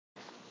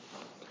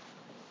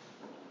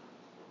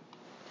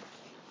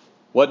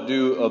What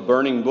do a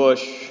burning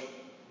bush,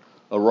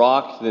 a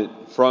rock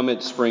that from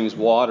it springs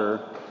water,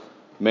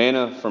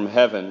 manna from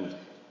heaven,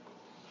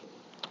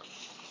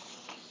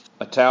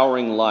 a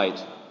towering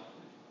light,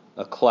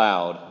 a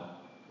cloud,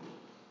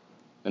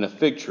 and a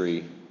fig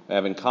tree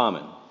have in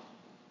common?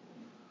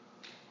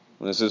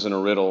 And this isn't a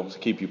riddle to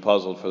keep you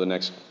puzzled for the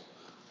next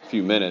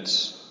few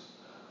minutes.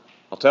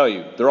 I'll tell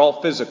you, they're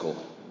all physical.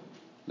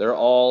 They're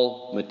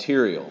all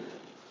material.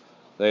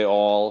 They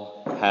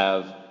all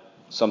have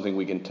something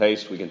we can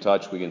taste, we can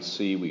touch, we can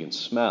see, we can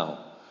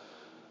smell.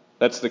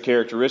 That's the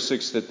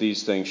characteristics that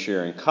these things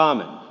share in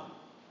common.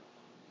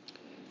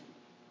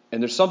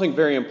 And there's something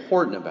very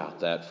important about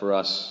that for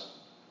us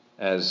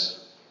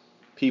as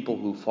people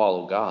who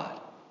follow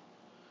God.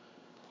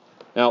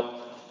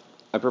 Now,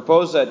 I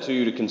propose that to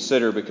you to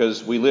consider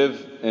because we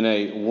live in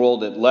a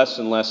world that less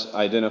and less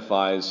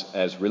identifies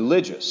as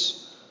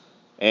religious.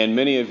 And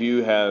many of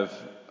you have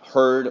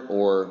heard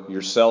or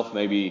yourself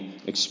maybe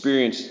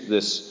experienced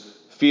this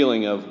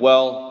feeling of,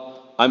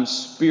 well, I'm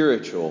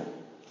spiritual,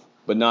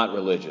 but not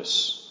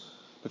religious.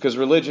 Because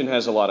religion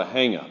has a lot of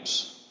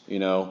hang-ups,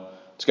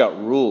 It's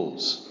got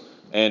rules.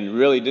 And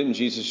really, didn't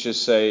Jesus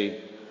just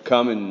say,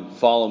 come and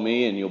follow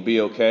me and you'll be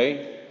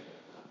okay?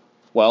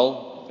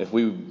 Well, if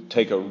we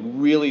take a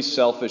really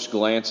selfish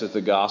glance at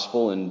the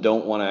gospel and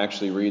don't want to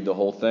actually read the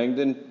whole thing,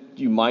 then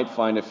you might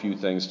find a few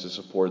things to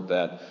support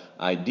that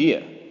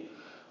idea.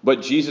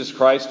 But Jesus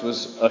Christ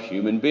was a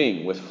human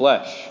being with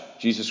flesh.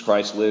 Jesus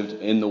Christ lived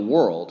in the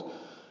world,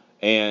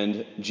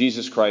 and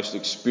Jesus Christ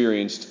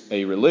experienced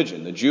a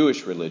religion, the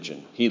Jewish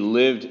religion. He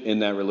lived in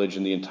that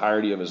religion the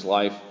entirety of his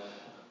life.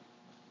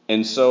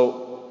 And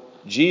so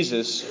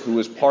Jesus, who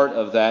was part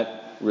of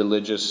that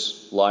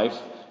religious life,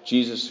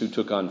 Jesus who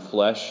took on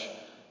flesh,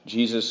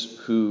 Jesus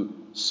who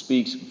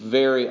speaks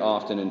very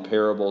often in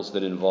parables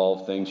that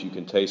involve things you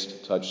can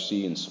taste, touch,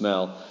 see, and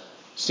smell,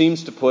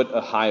 seems to put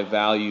a high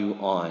value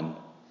on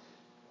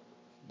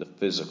the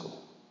physical.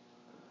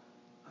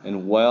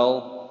 And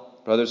well,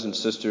 brothers and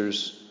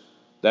sisters,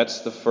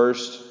 that's the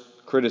first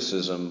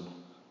criticism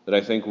that I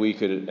think we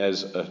could,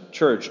 as a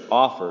church,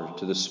 offer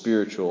to the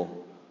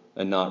spiritual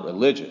and not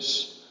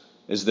religious,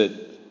 is that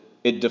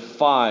it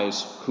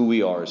defies who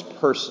we are as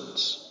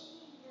persons.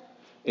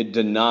 It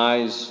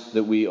denies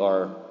that we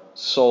are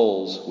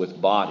souls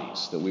with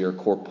bodies, that we are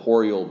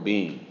corporeal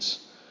beings.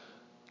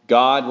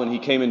 God, when he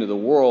came into the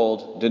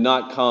world, did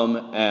not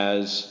come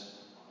as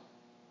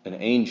an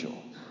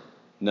angel.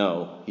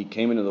 No, he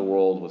came into the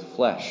world with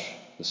flesh,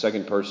 the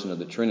second person of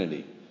the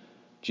Trinity.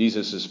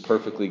 Jesus is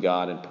perfectly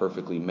God and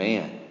perfectly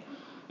man.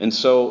 And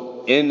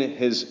so in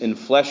his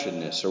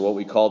enfleshedness, or what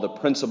we call the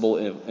principle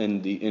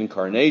in the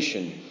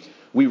incarnation,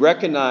 we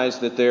recognize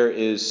that there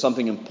is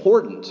something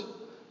important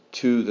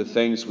to the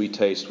things we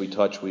taste, we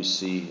touch, we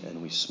see,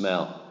 and we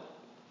smell.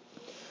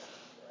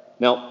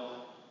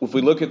 Now, if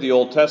we look at the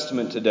Old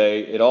Testament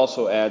today, it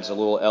also adds a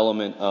little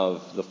element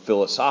of the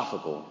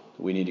philosophical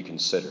that we need to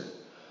consider.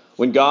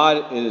 When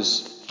God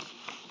is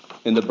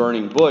in the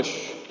burning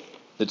bush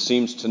that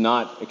seems to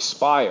not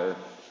expire,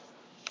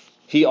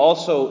 he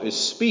also is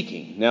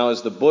speaking. Now,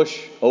 is the bush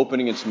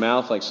opening its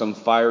mouth like some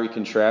fiery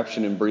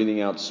contraption and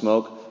breathing out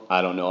smoke?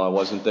 I don't know. I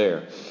wasn't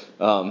there.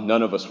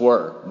 None of us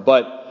were.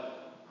 But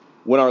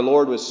when our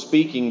Lord was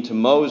speaking to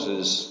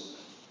Moses,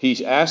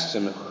 he asks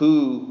him,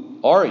 "Who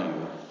are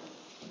you?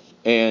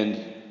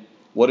 And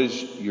what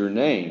is your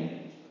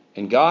name?"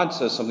 And God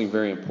says something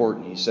very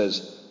important. He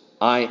says,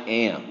 "I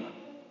am."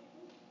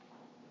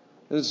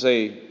 He doesn't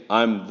say,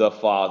 "I'm the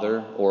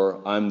Father," or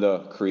 "I'm the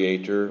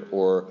Creator,"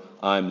 or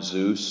 "I'm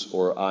Zeus,"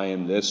 or "I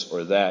am this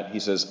or that." He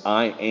says,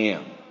 "I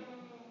am,"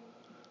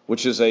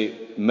 which is a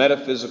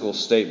metaphysical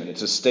statement.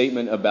 It's a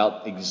statement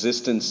about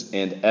existence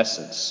and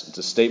essence. It's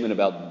a statement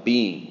about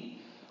being.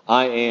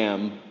 I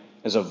am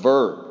as a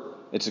verb.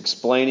 It's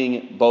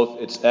explaining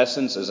both its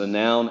essence as a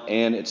noun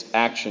and its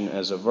action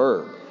as a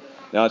verb.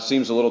 Now, it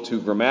seems a little too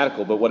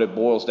grammatical, but what it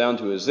boils down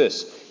to is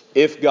this: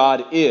 if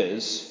God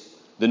is,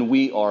 then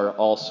we are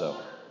also.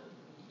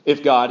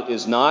 If God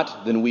is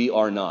not, then we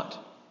are not.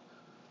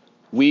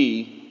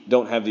 We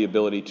don't have the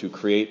ability to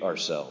create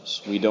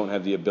ourselves. We don't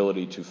have the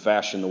ability to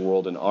fashion the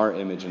world in our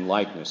image and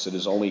likeness. It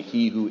is only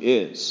he who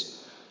is.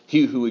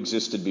 He who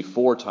existed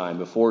before time,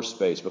 before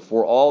space,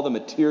 before all the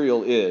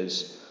material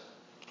is,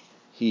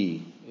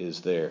 he is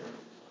there.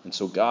 And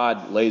so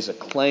God lays a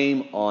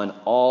claim on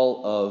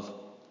all of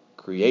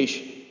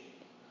creation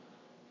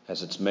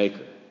as its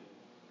maker,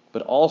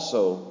 but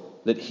also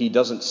that he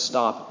doesn't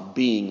stop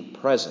being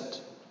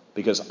present,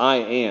 because I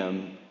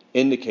am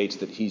indicates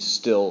that he's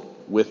still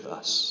with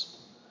us.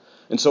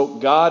 And so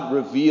God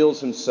reveals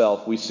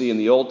himself, we see in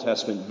the Old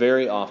Testament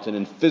very often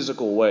in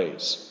physical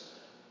ways,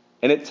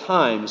 and at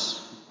times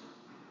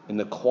in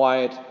the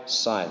quiet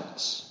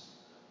silence,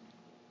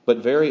 but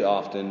very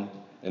often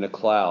in a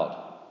cloud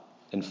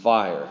and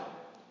fire.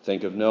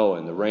 Think of Noah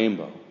and the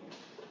rainbow.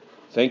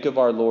 Think of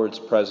our Lord's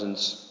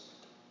presence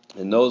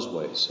in those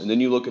ways. And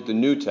then you look at the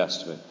New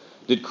Testament.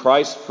 Did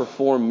Christ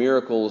perform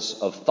miracles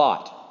of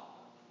thought?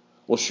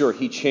 Well, sure,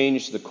 he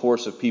changed the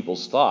course of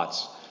people's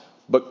thoughts,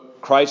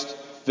 but Christ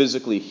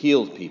physically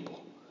healed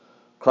people.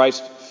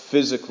 Christ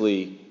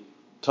physically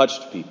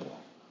touched people.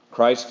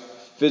 Christ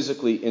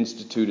physically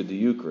instituted the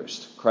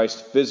Eucharist.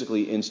 Christ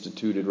physically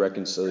instituted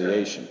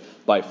reconciliation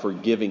by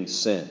forgiving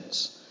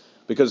sins.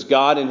 Because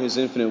God in his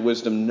infinite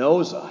wisdom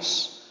knows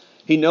us.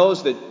 He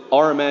knows that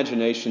our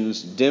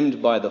imaginations,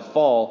 dimmed by the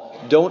fall,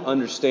 don't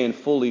understand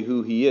fully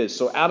who he is.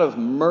 So out of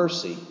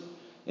mercy,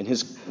 in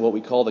his what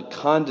we call the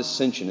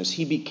condescension, as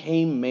he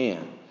became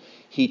man,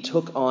 he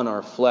took on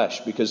our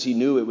flesh because he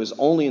knew it was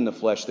only in the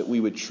flesh that we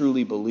would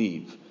truly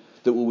believe,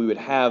 that we would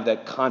have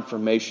that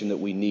confirmation that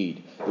we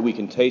need, that we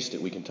can taste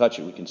it, we can touch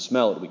it, we can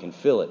smell it, we can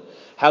feel it.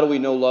 How do we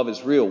know love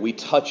is real? We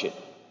touch it.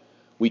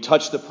 We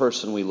touch the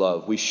person we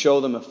love. We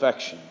show them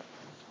affection.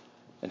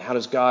 And how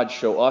does God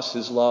show us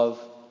his love?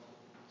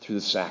 Through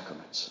the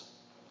sacraments.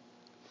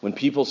 When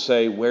people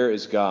say, "Where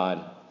is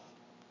God?"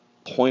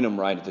 point them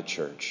right at the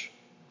church.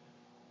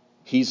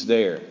 He's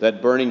there. That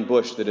burning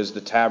bush that is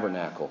the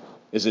tabernacle.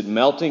 Is it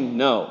melting?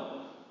 No.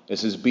 Is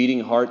his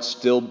beating heart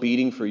still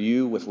beating for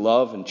you with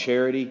love and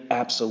charity?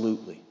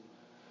 Absolutely.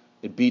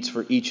 It beats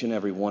for each and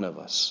every one of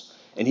us.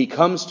 And he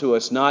comes to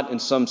us not in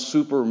some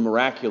super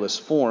miraculous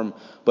form,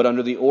 but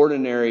under the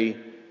ordinary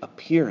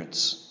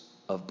appearance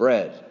of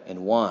bread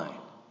and wine,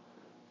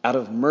 out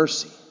of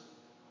mercy.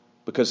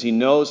 Because he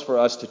knows for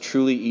us to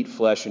truly eat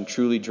flesh and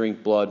truly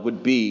drink blood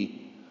would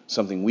be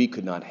something we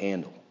could not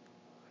handle.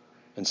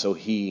 And so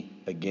he,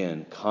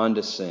 again,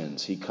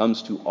 condescends. He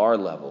comes to our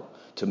level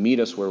to meet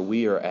us where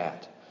we are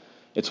at.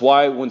 It's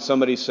why when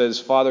somebody says,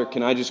 "Father,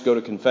 can I just go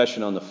to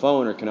confession on the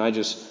phone, or can I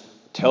just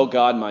tell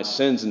God my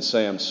sins and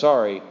say I'm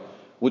sorry?"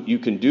 Well, you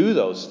can do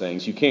those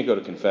things. You can't go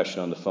to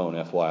confession on the phone,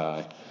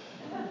 FYI.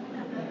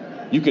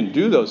 You can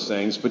do those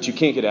things, but you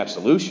can't get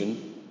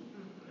absolution.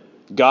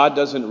 God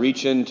doesn't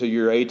reach into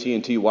your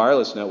AT&T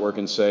wireless network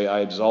and say,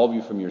 "I absolve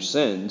you from your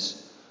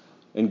sins."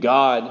 And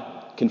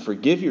God can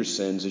forgive your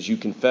sins as you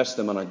confess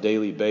them on a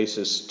daily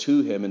basis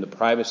to him in the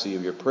privacy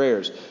of your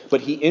prayers.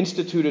 But he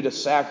instituted a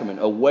sacrament,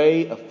 a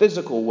way, a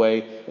physical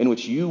way in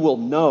which you will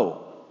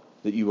know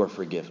that you are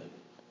forgiven.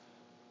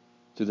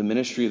 Through the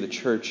ministry of the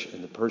church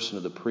and the person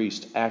of the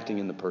priest acting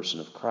in the person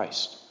of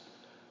Christ.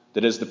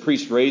 That as the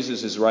priest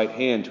raises his right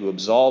hand to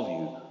absolve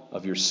you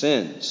of your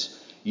sins,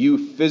 you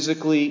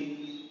physically,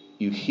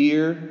 you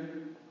hear,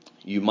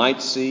 you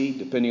might see,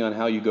 depending on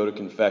how you go to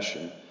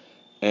confession,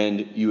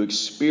 and you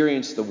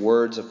experience the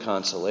words of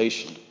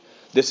consolation.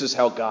 This is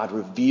how God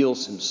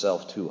reveals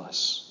himself to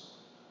us.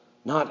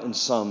 Not in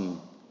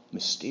some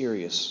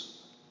mysterious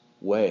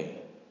way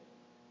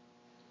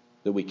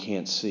that we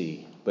can't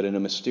see, but in a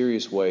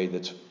mysterious way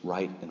that's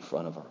right in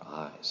front of our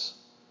eyes.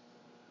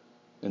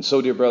 And so,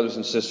 dear brothers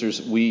and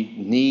sisters, we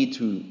need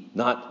to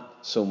not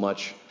so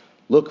much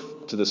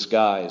look to the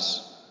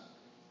skies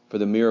for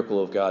the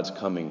miracle of God's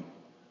coming,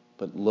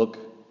 but look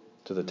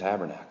to the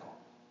tabernacle.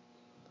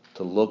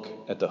 To look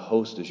at the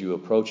host as you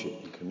approach it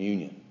in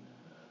communion.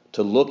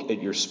 To look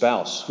at your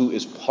spouse, who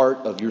is part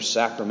of your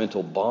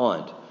sacramental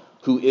bond,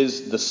 who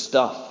is the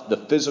stuff, the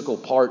physical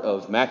part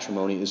of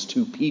matrimony is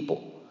two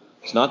people.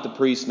 It's not the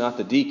priest, not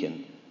the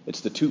deacon.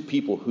 It's the two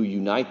people who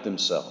unite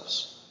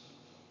themselves.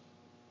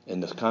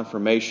 And the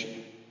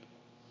confirmation,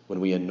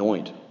 when we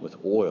anoint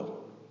with oil.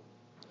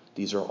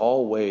 These are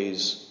all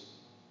ways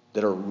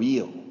that are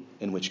real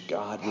in which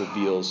God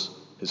reveals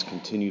his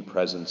continued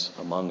presence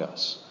among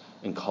us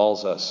and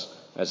calls us,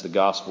 as the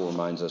gospel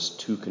reminds us,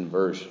 to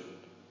conversion.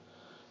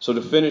 So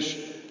to finish,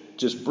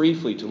 just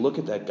briefly, to look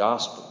at that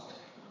gospel.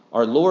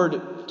 Our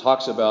Lord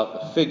talks about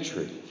a fig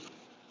tree,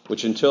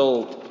 which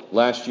until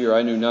last year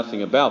I knew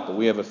nothing about, but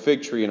we have a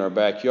fig tree in our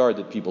backyard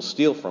that people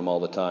steal from all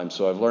the time,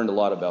 so I've learned a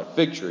lot about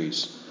fig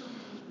trees.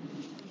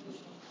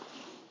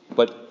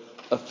 But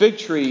a fig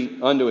tree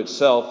unto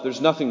itself,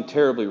 there's nothing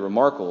terribly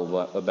remarkable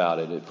about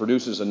it. It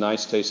produces a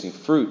nice tasting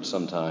fruit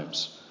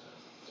sometimes.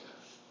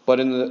 But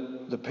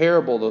in the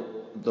parable,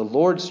 the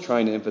Lord's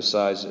trying to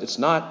emphasize it's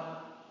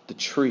not the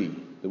tree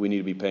that we need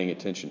to be paying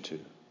attention to.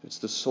 It's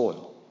the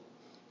soil.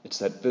 It's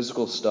that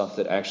physical stuff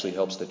that actually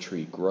helps the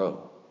tree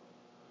grow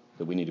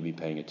that we need to be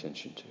paying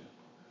attention to.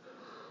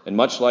 And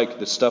much like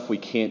the stuff we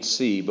can't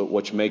see, but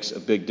which makes a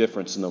big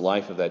difference in the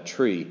life of that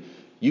tree,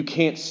 you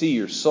can't see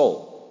your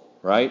soul,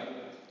 right?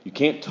 You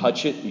can't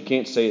touch it. You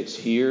can't say it's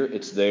here,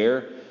 it's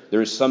there.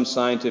 There is some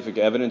scientific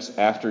evidence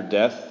after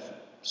death.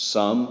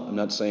 I'm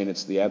not saying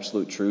it's the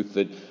absolute truth,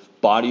 that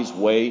bodies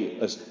weigh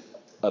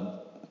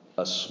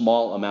a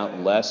small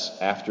amount less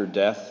after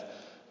death.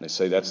 And they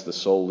say that's the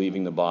soul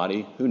leaving the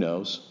body. Who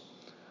knows?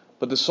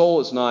 But the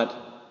soul is not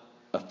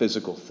a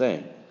physical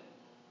thing.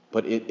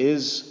 But it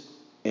is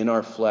in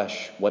our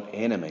flesh what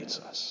animates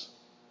us.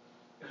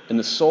 And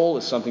the soul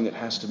is something that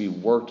has to be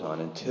worked on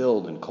and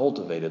tilled and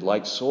cultivated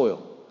like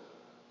soil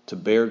to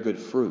bear good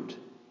fruit.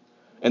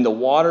 And the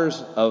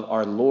waters of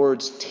our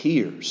Lord's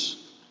tears,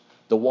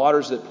 the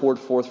waters that poured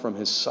forth from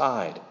his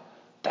side,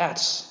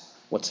 that's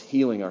what's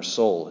healing our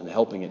soul and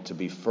helping it to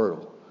be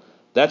fertile.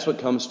 That's what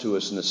comes to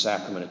us in the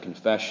sacrament of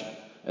confession,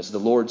 as the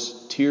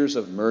Lord's tears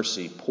of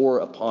mercy pour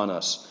upon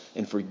us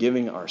in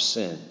forgiving our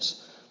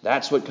sins.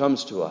 That's what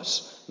comes to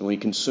us and we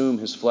consume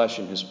his flesh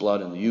and his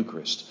blood in the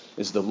Eucharist,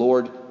 is the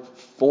Lord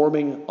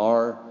forming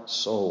our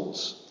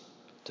souls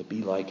to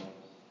be like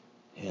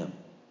him,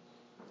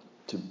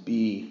 to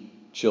be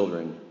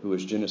children who,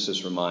 as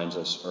Genesis reminds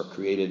us, are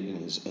created in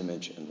his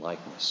image and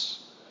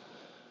likeness.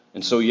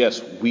 And so, yes,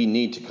 we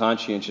need to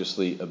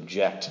conscientiously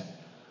object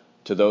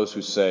to those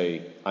who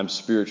say, I'm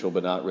spiritual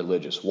but not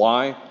religious.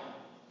 Why?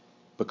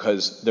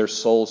 Because their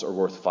souls are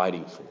worth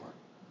fighting for.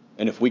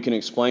 And if we can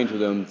explain to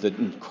them the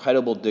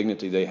incredible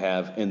dignity they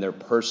have in their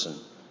person,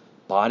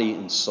 body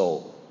and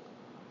soul,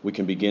 we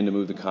can begin to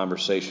move the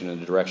conversation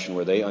in a direction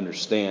where they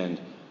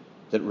understand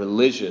that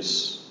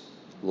religious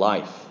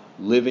life,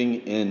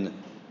 living in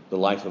the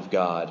life of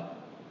God,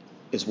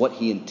 is what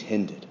he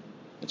intended.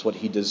 It's what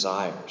he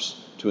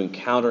desires, to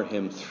encounter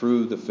him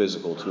through the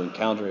physical, to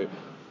encounter it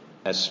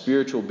as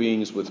spiritual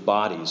beings with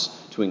bodies,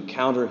 to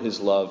encounter his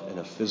love in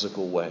a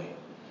physical way.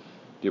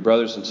 Dear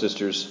brothers and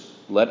sisters,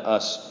 let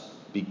us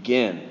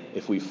begin.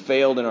 If we've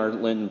failed in our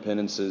Lenten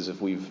penances,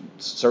 if we've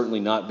certainly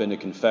not been to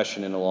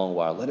confession in a long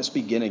while, let us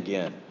begin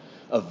again.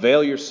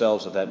 Avail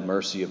yourselves of that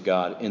mercy of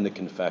God in the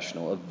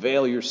confessional.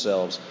 Avail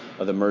yourselves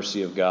of the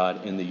mercy of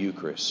God in the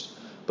Eucharist.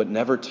 But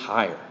never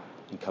tire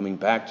in coming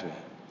back to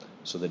him,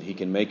 so that he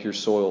can make your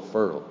soil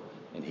fertile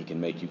and he can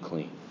make you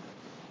clean.